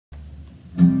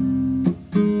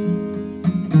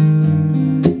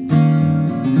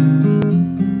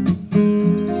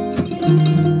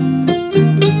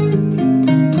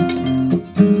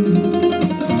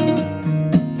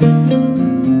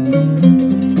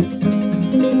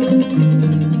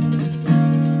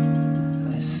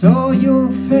saw your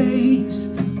face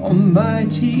on my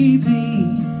TV.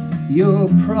 Your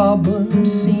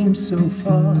problems seem so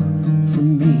far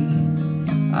from me.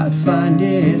 I find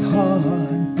it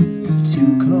hard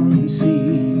to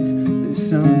conceive that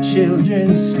some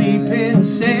children sleep in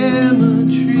cemeteries.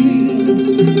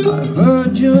 I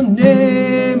heard your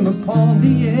name upon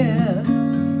the air,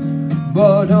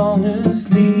 but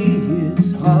honestly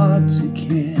it's hard to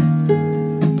care.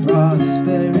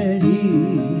 Prosperity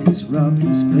has robbed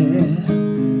us bare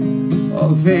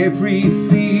of every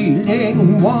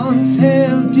feeling once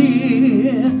held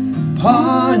dear.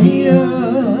 Pania,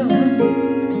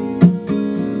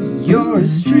 you're a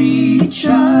street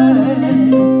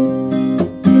child.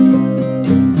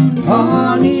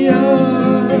 Pania,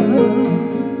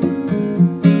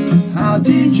 how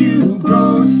did you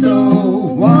grow so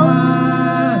wild?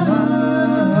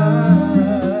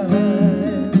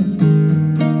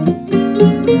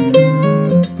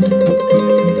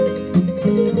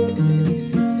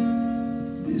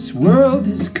 This world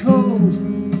is cold,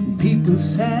 people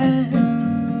sad,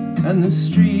 and the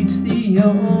street's the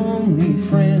only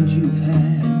friend you've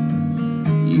had.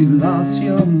 You lost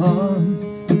your mom,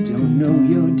 don't know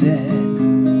your dad.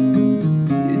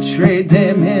 You trade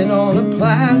them in on a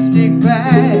plastic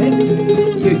bag.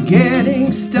 You're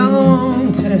getting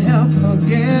stoned to help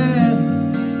forget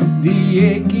the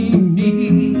aching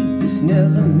need that's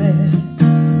never met.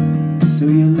 So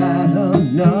you light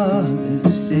another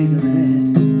cigarette,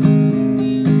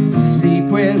 sleep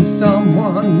with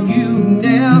someone you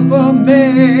never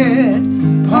met.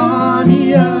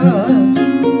 Pania,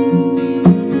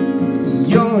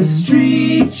 you're a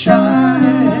street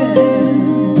child.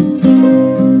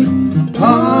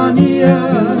 Pania,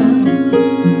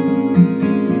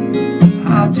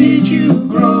 how did you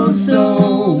grow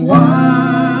so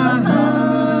wild?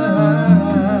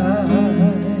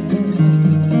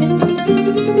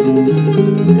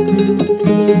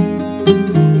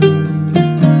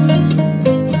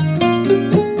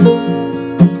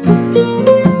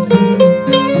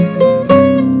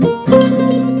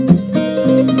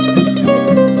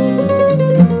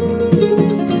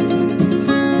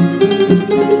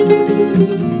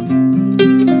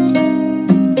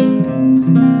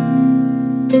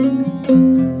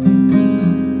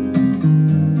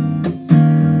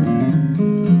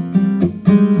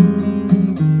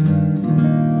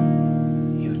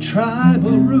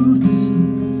 Tribal roots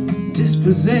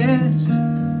dispossessed,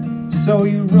 so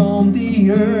you roam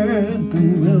the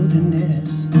urban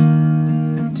wilderness,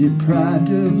 deprived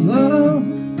of love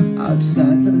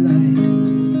outside the light.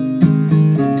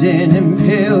 Denim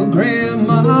pilgrim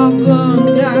of the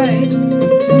night,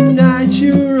 tonight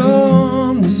you're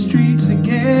on the streets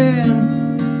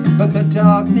again, but the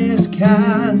darkness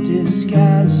can't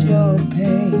disguise your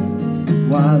pain.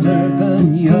 While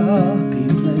urban yuppie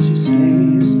pleasure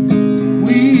slaves,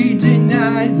 we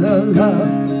deny the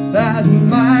love that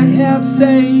might have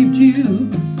saved you.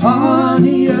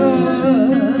 Pania,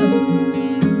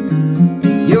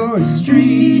 you're a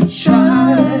street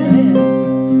child.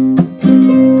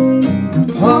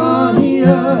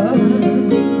 Pania,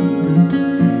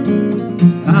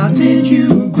 how did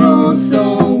you grow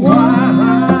so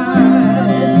wild?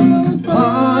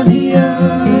 Pania,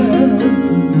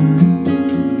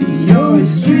 you're a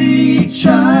street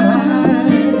child.